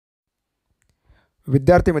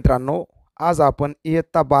विद्यार्थी मित्रांनो, आज आपण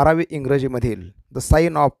इयत्ता 12वी इंग्रजीमधील द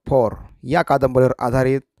साइन ऑफ फोर या कादंबरीवर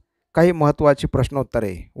आधारित काही महत्त्वाची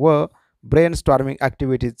प्रश्नोत्तरे व ब्रेन स्टॉर्मिंग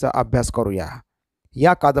ॲक्टिव्हिटीजचा अभ्यास करूया.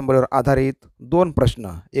 या कादंबरीवर आधारित 2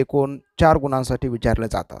 प्रश्न एकूण 4 गुणांसाठी विचारले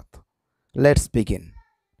जातात. Let's begin.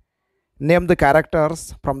 Name the characters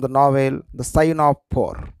from the novel the sign of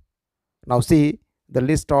four. Now see the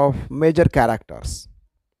list of major characters.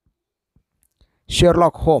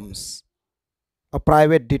 Sherlock Holmes, a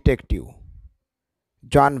private detective.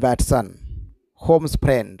 John Watson, Holmes'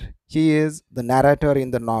 friend. He is the narrator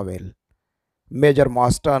in the novel. Major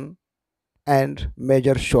Marston and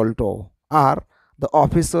Major Sholto are the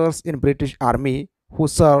officers in British Army who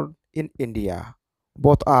served in India.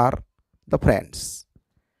 Both are the friends.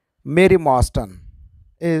 Mary Marston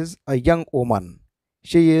is a young woman.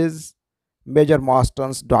 She is Major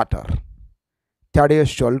Marston's daughter. Thaddeus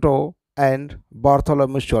Sholto and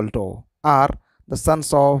Bartholomew Sholto are the sons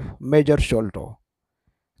of Major Sholto.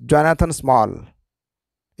 Jonathan Small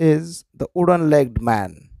is the wooden-legged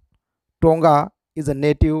man. Tonga is a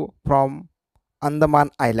native from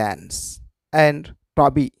Andaman Islands, and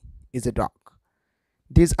Toby is a dog.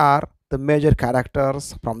 These are the major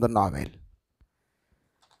characters from the novel.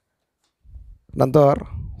 नंतर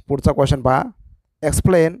पुढचा question पहा.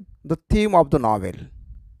 Explain the theme of the novel.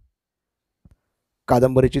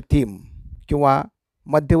 कादंबरीची theme किंवा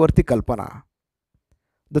मध्यवर्ती कल्पना.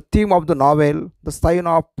 The theme of the novel the sign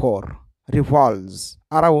of four revolves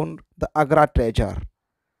around the Agra treasure.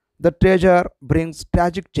 The treasure brings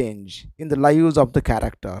tragic change in the lives of the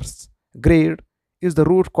characters. Greed is the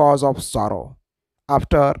root cause of sorrow.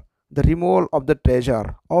 After the removal of the treasure,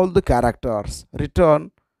 all the characters return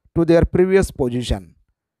to their previous position.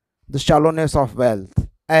 The shallowness of wealth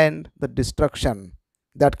and the destruction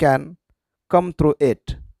that can come through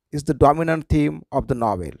it is the dominant theme of the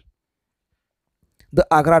novel. The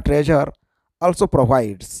Agra treasure also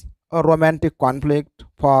provides a romantic conflict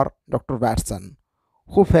for Dr. Watson,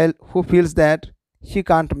 who feels that he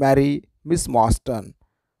can't marry Miss Marston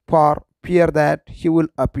for fear that he will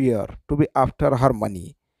appear to be after her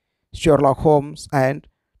money. Sherlock Holmes and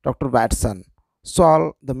Dr. Watson solve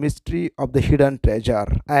the mystery of the hidden treasure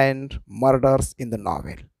and murders in the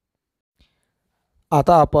novel.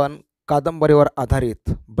 आता आपण कादंबरीवर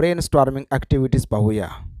आधारित brain storming activities पाहूया.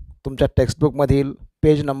 तुमच्या टेक्स्टबुकमधील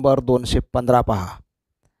page number 215 पहा.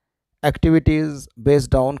 Activities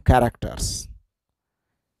based on characters.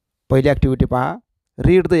 पहिली activity पहा.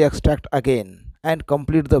 Read the extract again and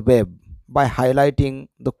complete the web bye highlighting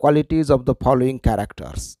the qualities of the following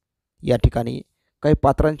characters. या ठिकाणी काही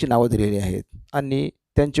पात्रांची नावं दिलेली आहेत आणि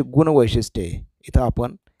त्यांची गुणवैशिष्ट्ये इथं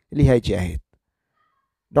आपण लिहायची आहेत.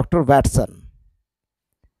 Doctor Watson,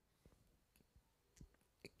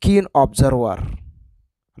 keen observer,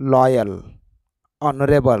 loyal,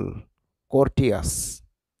 honorable, courteous.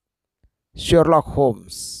 Sherlock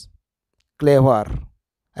Holmes, clever,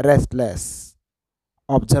 restless,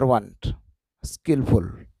 observant, skillful.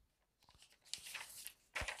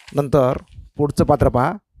 नंतर पुढचं पात्र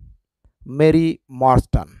पहा. मेरी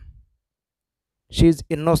मॉर्स्टन. She is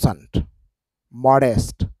innocent,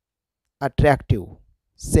 modest, attractive,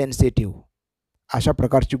 sensitive. अशा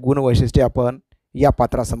प्रकारची गुणवैशिष्ट्ये आपण या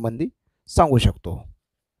पात्रासंबंधी सांगू शकतो.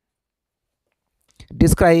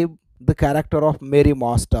 डिस्क्राईब द कॅरेक्टर ऑफ मेरी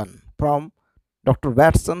मॉर्स्टन from doctor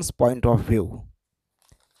वॅटसन्स point of view.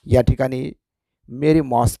 या ठिकाणी मेरी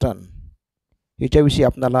मॉर्स्टन हिच्याविषयी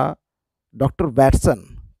आपल्याला डॉक्टर वॅटसन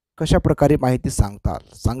कशा प्रकारे माहिती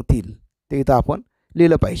सांगतील ते इथं आपण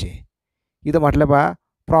लिहिलं पाहिजे. इथं म्हटलं बा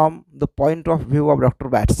from the point of view of doctor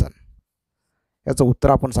Watson. याचं उत्तर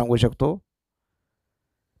आपण सांगू शकतो.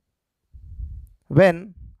 When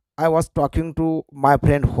I was talking to my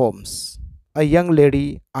friend Holmes, a young lady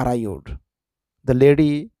arrived. The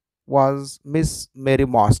lady was Miss Mary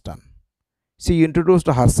Marston. She introduced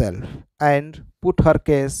herself and put her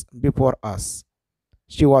case before us.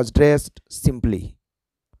 She was dressed simply.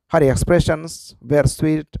 Her expressions were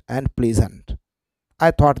sweet and pleasant.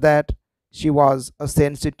 I thought that she was a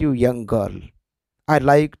sensitive young girl. I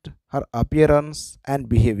liked her appearance and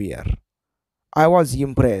behavior. I was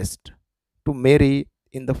impressed to मेरी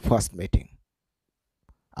in the first meeting.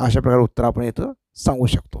 अशा प्रकारे उत्तर आपण इथं सांगू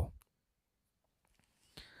शकतो.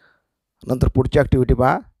 नंतर पुढची activity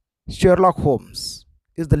पहा. Sherlock Holmes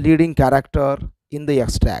is the leading character in the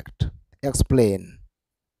extract. Explain.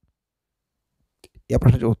 या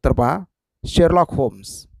प्रश्नाचे उत्तर पहा. Sherlock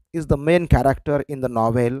Holmes is the main character in the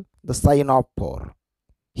novel the sign of four.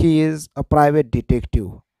 He is a private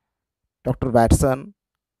detective. Doctor Watson,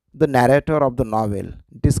 the narrator of the novel,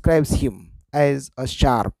 describes him as a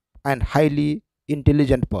sharp and highly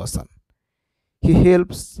intelligent person. He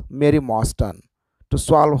helps Mary Marston to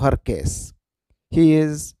solve her case. He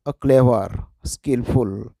is a clever,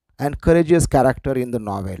 skillful, and courageous character in the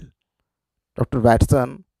novel. Dr.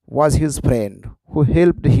 Watson was his friend who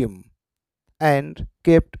helped him and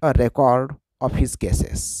kept a record of his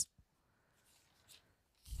cases.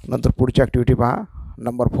 नंतर पुढची activity पहा.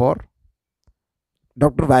 Number 4.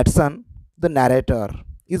 Dr. Watson, the narrator,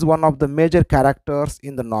 is one of the major characters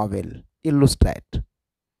in the novel. Illustrate.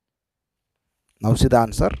 Now see the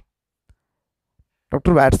answer.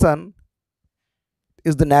 Dr. Watson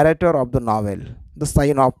is the narrator of the novel, The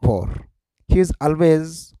Sign of Four. He is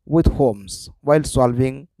always with Holmes while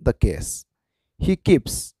solving the case. He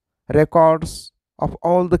keeps records of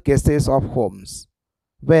all the cases of Holmes.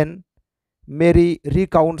 When Mary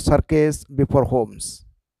recounts her case before Holmes,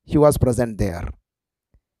 he was present there.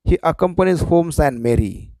 He accompanies Holmes and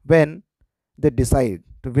Mary when they decide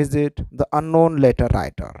to visit the unknown letter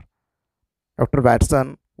writer. Dr.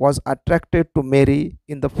 Watson was attracted to Mary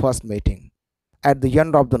in the first meeting. At the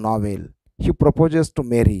end of the novel, he proposes to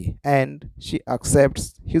Mary and she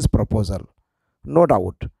accepts his proposal. No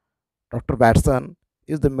doubt, Dr. Watson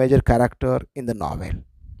is the major character in the novel.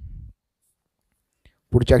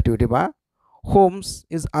 पुढची activity पहा. Holmes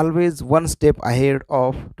is always one step ahead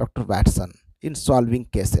of Dr. Watson in solving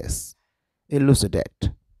cases.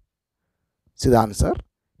 Elucidate. See the answer.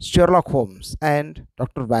 Sherlock Holmes and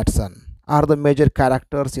Dr. Watson are the major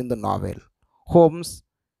characters in the novel. Holmes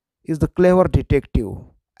is the clever detective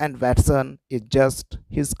and Watson is just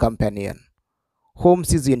his companion.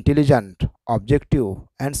 Holmes is intelligent, objective,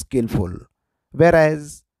 and skillful,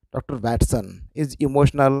 whereas Dr. Watson is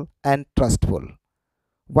emotional and trustful.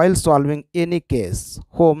 While solving any case,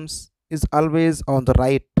 Holmes is always on the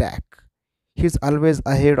right track. He is always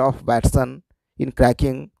ahead of Watson in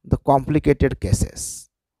cracking the complicated cases.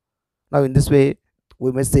 Now, in this way,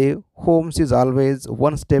 we may say Holmes is always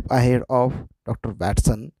one step ahead of Dr.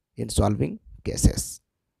 Watson in solving cases.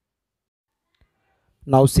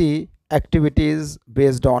 Now, see activities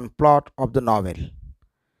based on plot of the novel.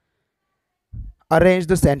 Arrange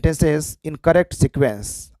the sentences in correct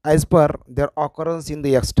sequence as per their occurrence in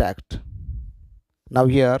the extract. Now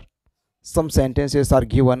here some sentences are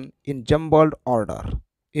given in jumbled order.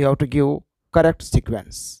 You have to give correct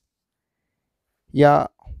sequence. या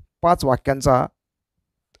 5 वाक्यांचा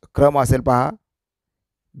क्रम असेल पहा.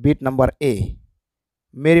 Beat number A.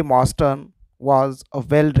 Mary Marston was a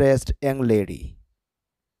well-dressed young lady.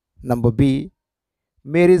 Number B.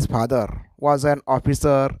 Mary's father was an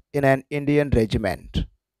officer in an Indian regiment.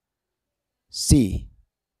 C.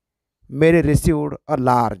 Mary received a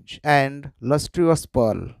large and lustrous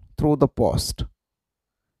pearl through the post.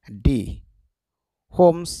 D.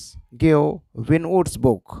 Holmes gave Winwood's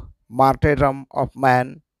book, Martyrdom of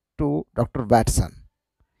Man, to Dr. Watson.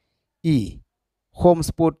 E. Holmes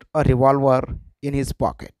put a revolver in his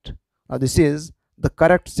pocket. Now, this is the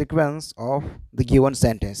correct sequence of the given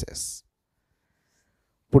sentences.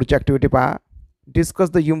 पुढची activity पहा. Discuss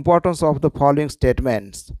the importance of the following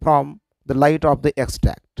statements from the light of the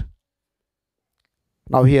extract.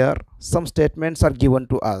 Now here some statements are given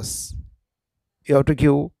to us. You have to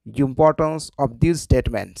give importance of these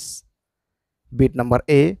statements. Bit number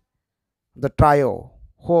A. The trio,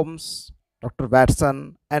 Holmes, Dr.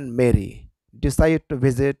 Watson and Mary, decide to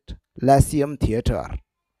visit Lyceum Theatre.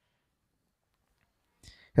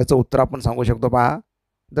 याचं उत्तर आपण सांगू शकतो पहा.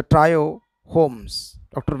 The trio, Holmes,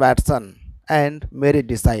 Dr. Watson and Mary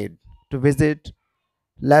decide to visit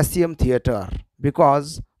Lyceum Theatre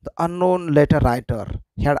because the unknown letter writer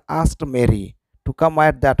had asked Mary to come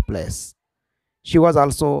at that place. She was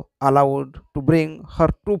also allowed to bring her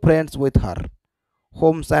 2 friends with her.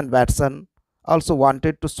 Holmes and Watson also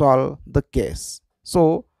wanted to solve the case,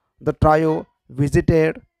 so the trio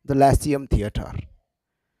visited the Lyceum Theatre.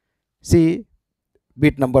 See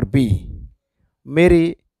bit number B.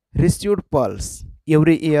 Mary received pearls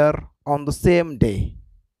every year on the same day.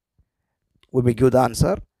 We may give the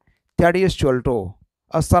answer. Thaddeus Sholto,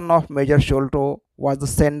 a son of Major Sholto, was the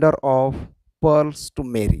sender of pearls to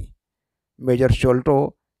Mary. Major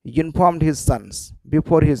Sholto informed his sons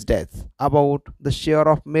before his death about the share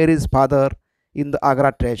of Mary's father in the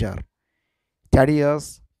Agra treasure.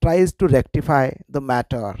 Thaddeus tries to rectify the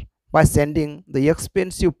matter by sending the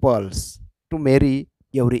expensive pearls to Mary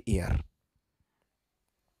every year.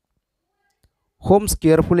 Holmes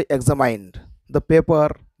carefully examined the paper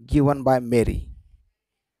given by Mary.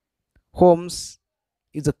 Holmes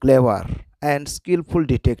is a clever and skillful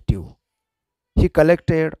detective. He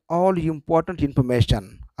collected all important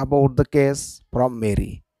information about the case from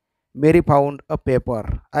Mary. Mary found a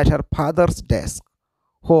paper at her father's desk.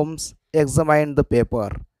 Holmes examined the paper.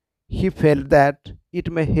 He felt that it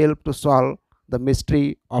may help to solve the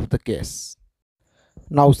mystery of the case.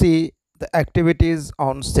 Now see the activities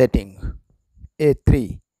on setting.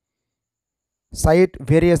 A3. Cite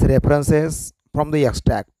various references from the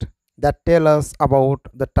extract that tell us about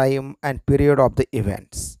the time and period of the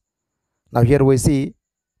events. Now here we see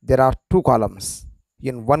there are two columns.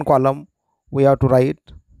 In one column we have to write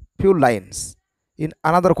few lines. In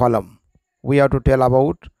another column we have to tell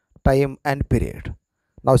about time and period.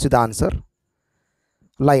 Now see the answer.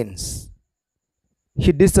 Lines.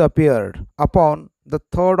 He disappeared upon the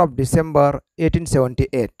 3rd of December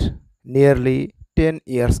 1878, nearly 10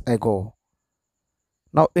 years ago.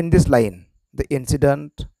 Now in this line, the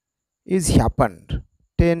incident is happened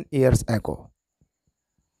 10 years ago.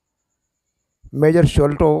 Major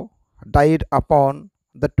Sholto died upon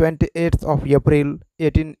the 28th of April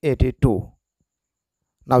 1882.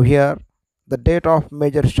 Now here, the date of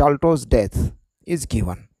Major Sholto's death is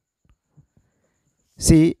given.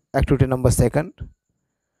 See activity number 2nd.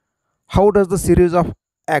 How does the series of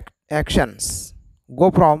actions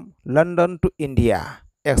go from London to India?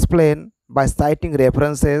 Explain by citing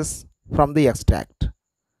references from the extract.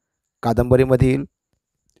 कादंबरीमधील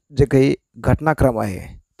जे काही घटनाक्रम आहे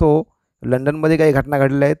तो लंडनमध्ये काही घटना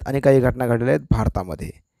घडल्या आहेत आणि काही घटना घडल्या आहेत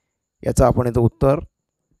भारतामध्ये. याचं आपण इथं उत्तर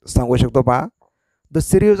सांगू शकतो. पहा, the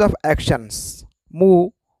series of actions move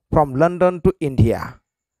from London to India.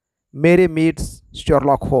 मेरी meets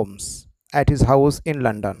Sherlock Holmes at his house in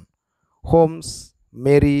London. Holmes,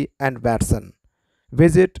 Mary and Watson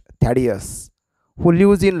visit Thaddeus, who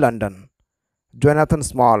lives in London. Jonathan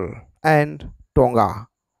Small and Tonga,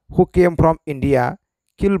 who came from India,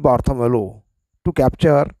 kill Bartholomew to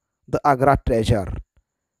capture the Agra treasure.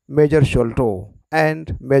 Major Sholto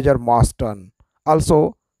and Major Marston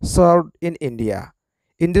also served in India.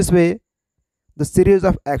 In this way, the series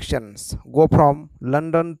of actions go from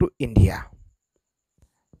London to India.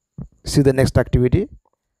 See the next activity.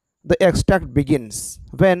 The extract begins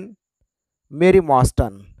when Mary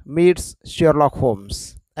Marston meets Sherlock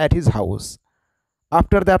Holmes at his house.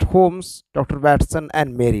 After that, Holmes, Dr. Watson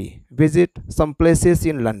and Mary visit some places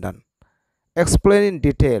in London. Explain in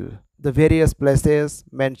detail the various places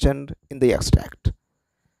mentioned in the extract.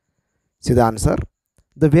 See the answer.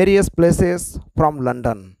 The various places from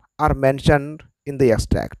London are mentioned in the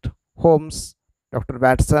extract. Holmes, Dr.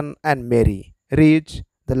 Watson and Mary reach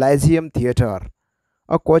the Lyceum Theatre.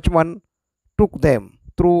 A coachman took them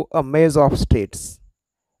through a maze of streets.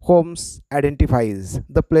 Holmes identifies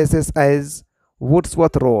the places as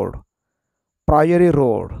Woodsworth Road, Priory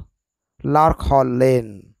Road, Lark Hall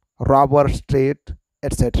Lane, Robber Street,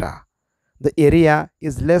 etc. The area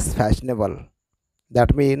is less fashionable.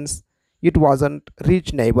 That means it wasn't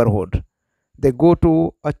rich neighborhood. They go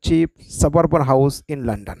to a cheap suburban house in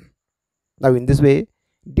London. Now in this way,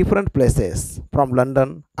 different places from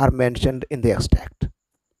London are mentioned in the extract.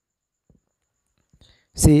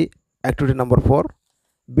 See activity number 4.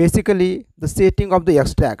 Basically, the setting of the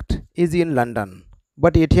extract is in London,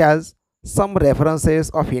 but it has some references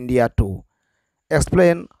of India too.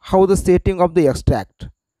 Explain how the setting of the extract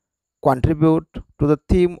contribute to the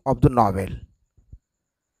theme of the novel.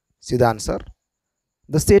 See the answer.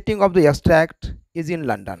 The setting of the extract is in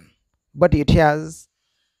London, but it has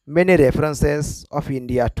many references of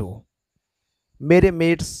India too. Mary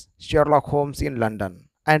meets Sherlock Holmes in London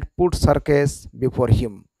and puts her case before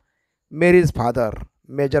him. Mary's father,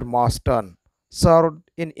 Major Marston, served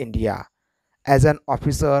in India as an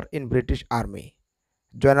officer in British Army.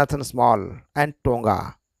 Jonathan Small and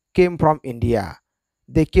Tonga came from India.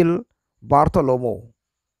 They kill Bartholomew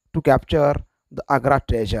to capture the Agra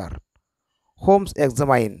treasure. Holmes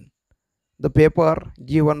examined the paper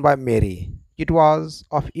given by Mary. It was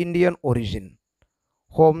of Indian origin.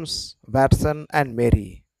 Holmes, Watson and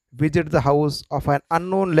Mary visit the house of an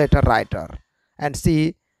unknown letter writer and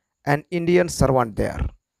see an Indian servant there.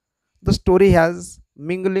 The story has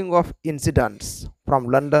mingling of incidents from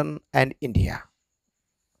London and India.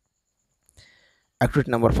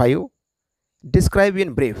 Activity number 5. Describe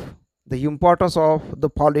in brief the importance of the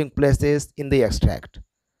following places in the extract.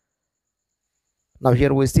 Now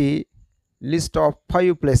here we see list of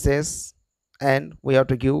 5 places and we have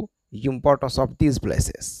to give importance of these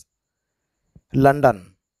places.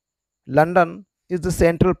 London. London is the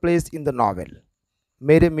central place in the novel.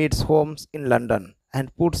 Mary meets Holmes in London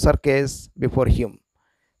and puts her case before him.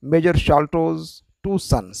 Major Sholto's 2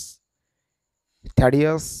 sons,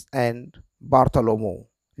 Thaddeus and Bartholomew,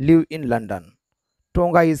 live in London.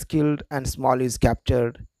 Tonga is killed and Small is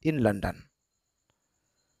captured in London.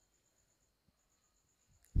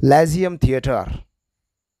 Lyceum Theatre.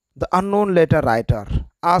 The unknown letter writer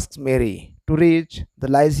asks Mary to to reach the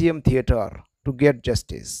Lyceum Theatre to get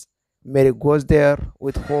justice. Mary goes there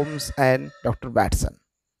with Holmes and Dr. Watson.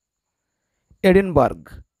 Edinburgh.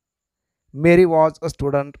 Mary was a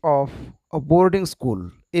student of a boarding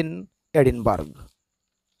school in Edinburgh.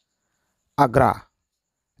 Agra.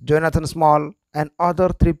 Jonathan Small and other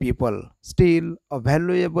three people steal a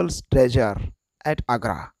valuable treasure at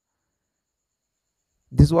Agra.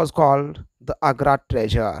 This was called the Agra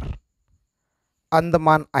treasure.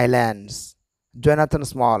 Andaman Islands. Jonathan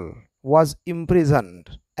Small was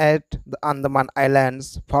imprisoned at the Andaman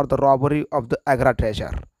Islands for the robbery of the Agra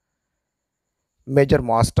treasure. Major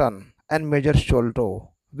Mostyn and Major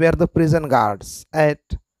Sholto were the prison guards at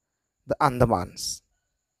the Andamans.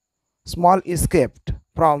 Small escaped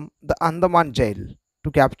from the Andaman jail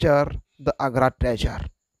to capture the Agra treasure.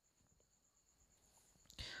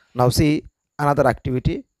 Now see another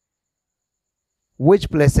activity. Which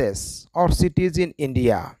places or cities in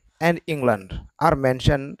India and England are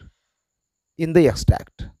mentioned in the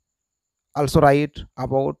extract? Also write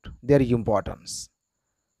about their importance.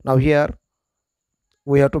 Now here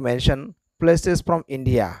we have to mention places from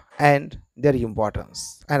India and their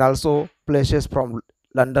importance, and also places from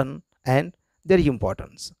London and their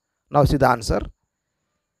importance. Now see the answer.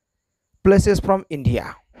 Places from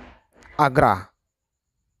India. Agra.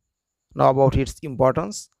 Now about its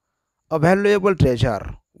importance. A valuable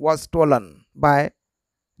treasure was stolen by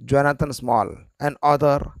Jonathan Small and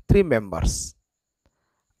other three members.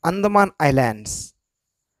 Andaman Islands.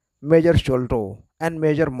 Major Sholto and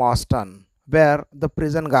Major Mostyn were the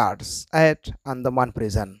prison guards at Andaman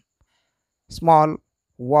prison. Small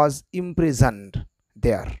was imprisoned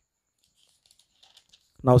there.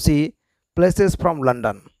 Now see places from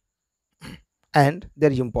London and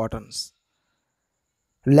their importance.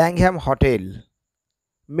 Langham Hotel.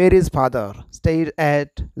 Mary's father stayed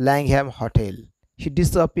at Langham Hotel. He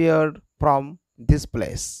disappeared from this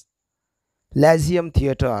place. Lyceum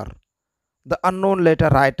Theatre. The unknown letter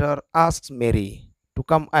writer asks Mary to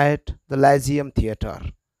come at the Lyceum Theatre.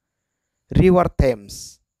 River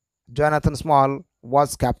Thames. Jonathan Small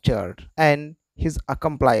was captured and his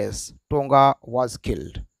accomplice Tonga was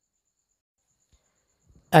killed.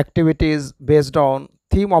 Activities based on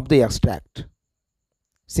theme of the extract.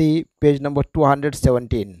 See page number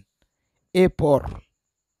 217. A4.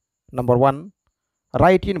 Number 1.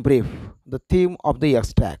 Write in brief the theme of the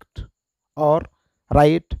extract, or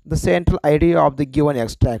write the central idea of the given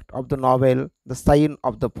extract of the novel The Sign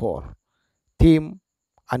of the Four. Theme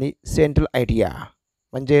आणि central idea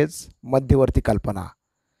म्हणजेच मध्यवर्ती कल्पना.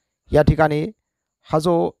 या ठिकाणी हा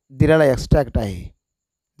जो दिलेला extract आहे,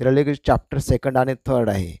 दिलेले चॅप्टर सेकंड आणि थर्ड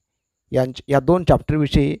आहे, या दोन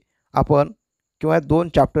चॅप्टरविषयी आपण किंवा दोन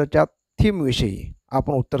चॅप्टरच्या थीमविषयी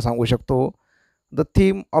आपण उत्तर सांगू शकतो. The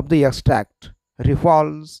theme of the extract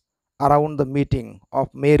revolves around the meeting of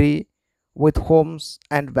मेरी with Holmes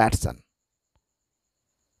and Watson.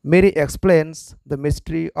 Mary explains the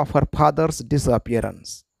mystery of her father's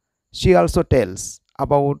disappearance. She also tells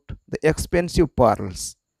about the expensive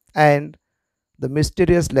pearls and the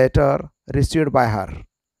mysterious letter received by her.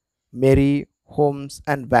 Mary, Holmes,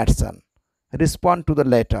 and Watson respond to the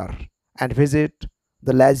letter and visit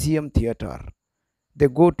the Lyceum Theatre. They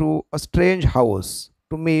go to a strange house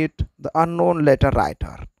to meet the unknown letter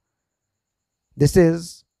writer. This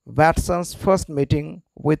is Watson's first meeting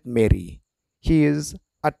with Mary. He is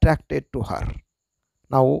attracted to her.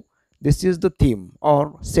 Now, this is the theme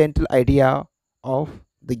or central idea of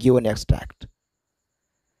the given extract.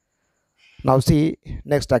 Now, see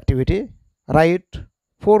next activity. Write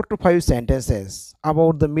 4 to 5 sentences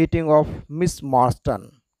about the meeting of Miss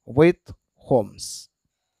Marston with Holmes.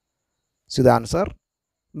 See the answer.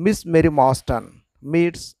 Miss Mary Marston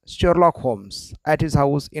meets Sherlock Holmes at his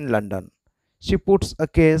house in London. She puts a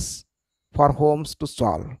case for Holmes to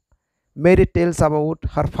solve. Mary tells about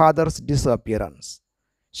her father's disappearance.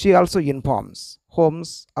 She also informs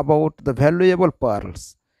Holmes about the valuable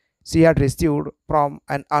pearls she had received from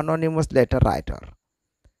an anonymous letter writer.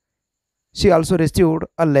 She also received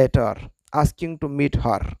a letter asking to meet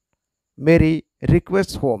her. Mary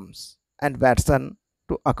requests Holmes and Watson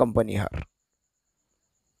to accompany her.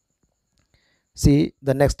 See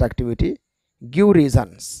the next activity. Give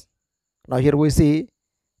reasons. Now here we see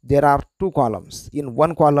there are two columns. In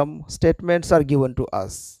one column, statements are given to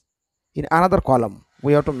us. In another column,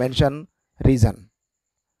 we have to mention reason.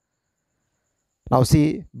 Now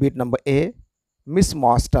see bit number A. Miss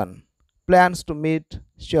Marston plans to meet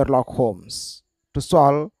Sherlock Holmes to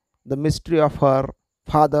solve the mystery of her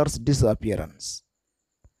father's disappearance.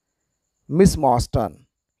 Miss Marston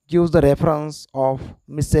gives the reference of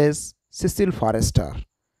Mrs. Cecil Forrester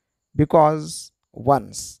because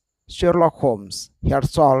once Sherlock Holmes had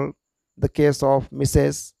solved the case of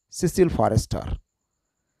Mrs. Cecil Forrester.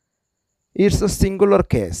 It's a singular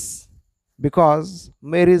case because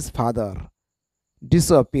Mary's father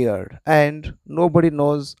disappeared and nobody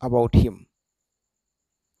knows about him.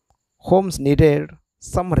 Holmes needed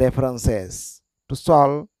some references to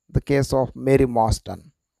solve the case of Mary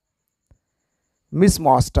Marston. Miss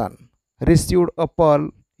Marston received a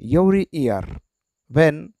pearl every year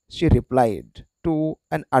when she replied to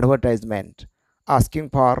an advertisement asking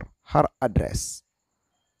for her address.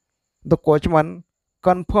 The coachman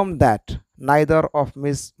confirmed that neither of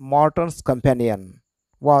Miss Morton's companion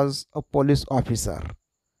was a police officer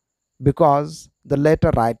because the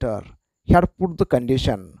letter writer had put the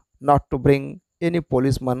condition not to bring any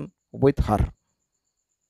policeman with her.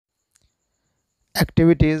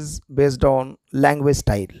 Activities based on language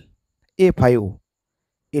style. A5.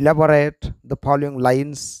 Elaborate the following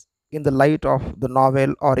lines in the light of the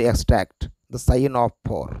novel or extract the sign of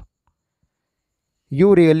four.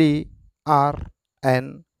 You really are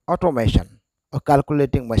an automation, a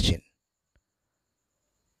calculating machine.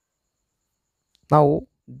 Now,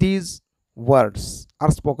 these words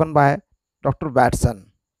are spoken by Dr.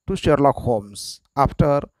 Watson to Sherlock Holmes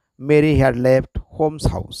after Mary had left Holmes'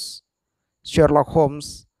 house. Sherlock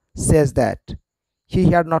Holmes says that he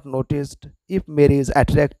had not noticed if Mary is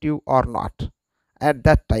attractive or not. At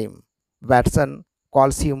that time, Watson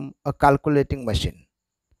calls him a calculating machine.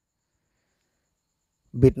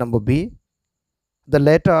 Bit number B. The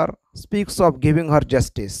letter speaks of giving her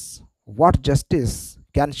justice. What justice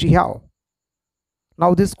can she have?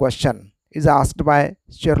 Now, this question is asked by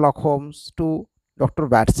Sherlock Holmes to Dr.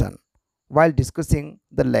 Watson while discussing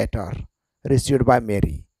the letter received by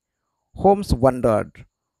Mary. Holmes wondered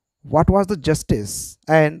what was the justice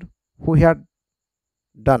and who had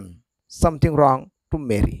done something wrong to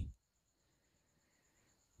Mary.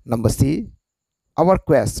 Number C. Our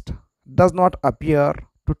quest does not appear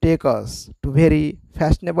to take us to very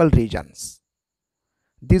fashionable regions.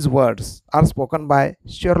 These words are spoken by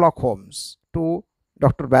Sherlock Holmes to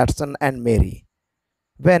Dr. Watson and Mary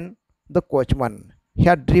when the coachman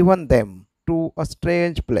had driven them to a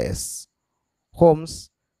strange place. Holmes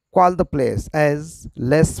called the place as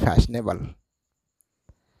less fashionable.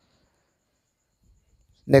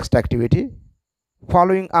 Next activity.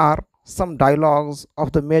 Following are some dialogues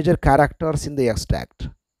of the major characters in the extract.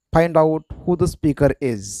 Find out who the speaker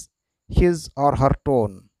is, his or her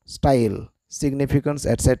tone, style, significance,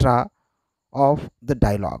 etc. of the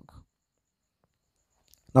dialogue.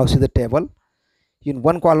 Now see the table. In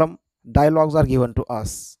one column, dialogues are given to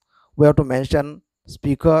us. We have to mention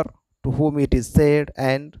speaker, to whom it is said,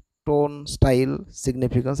 and tone, style,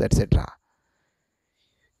 significance, etc.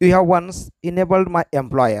 You have once enabled my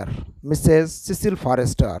employer, Mrs. Cecil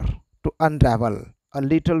Forrester, to unravel a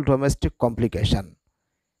little domestic complication.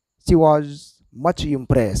 She was much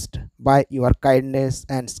impressed by your kindness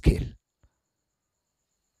and skill.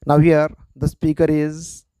 Now here the speaker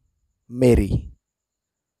is Mary,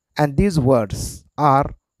 and these words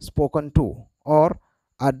are spoken to or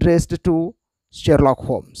addressed to Sherlock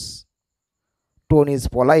Holmes. Tone is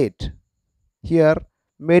polite. Here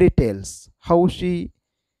Mary tells how she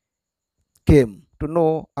came to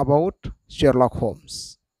know about Sherlock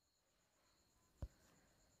Holmes.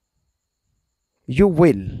 You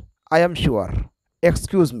will, I am sure.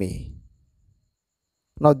 Excuse me.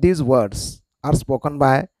 Now these words are spoken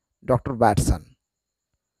by Dr. Watson.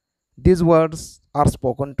 These words are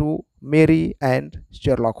spoken to Mary and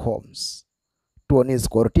Sherlock Holmes. Tone is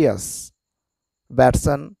courteous.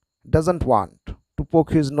 Watson doesn't want to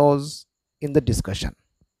poke his nose in the discussion.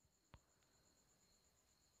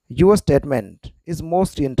 Your statement is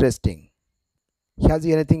most interesting. Has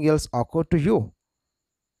anything else occurred to you?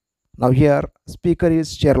 Now here speaker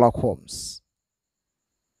is Sherlock Holmes,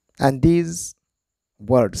 and these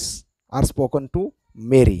words are spoken to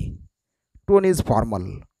Mary. Tone is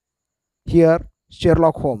formal. Here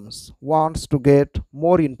Sherlock Holmes wants to get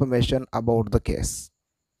more information about the case.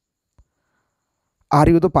 Are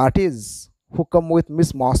you the parties who come with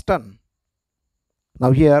Miss Marston?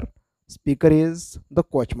 Now here speaker is the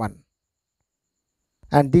coachman,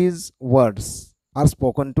 and these words are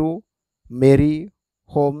spoken to Mary,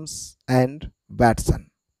 Holmes and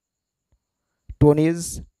Watson. Tone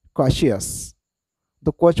is cautious.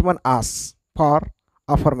 The coachman asks for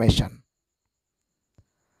affirmation.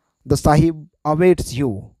 The Sahib awaits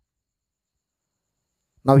you.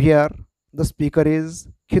 Now here the speaker is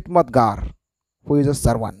Khidmatgar, who is a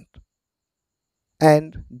servant.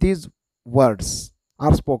 And these words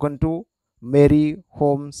are spoken to Mary,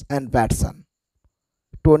 Holmes and Watson.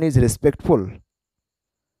 Tone is respectful.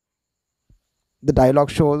 The dialogue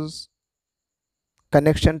shows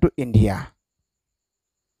connection to India.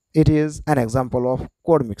 It is an example of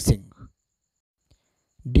code mixing.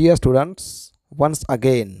 Dear students, once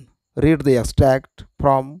again read the extract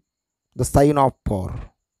from the sign of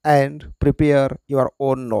poor and prepare your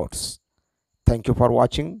own notes. Thank you for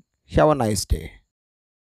watching. Have a nice day.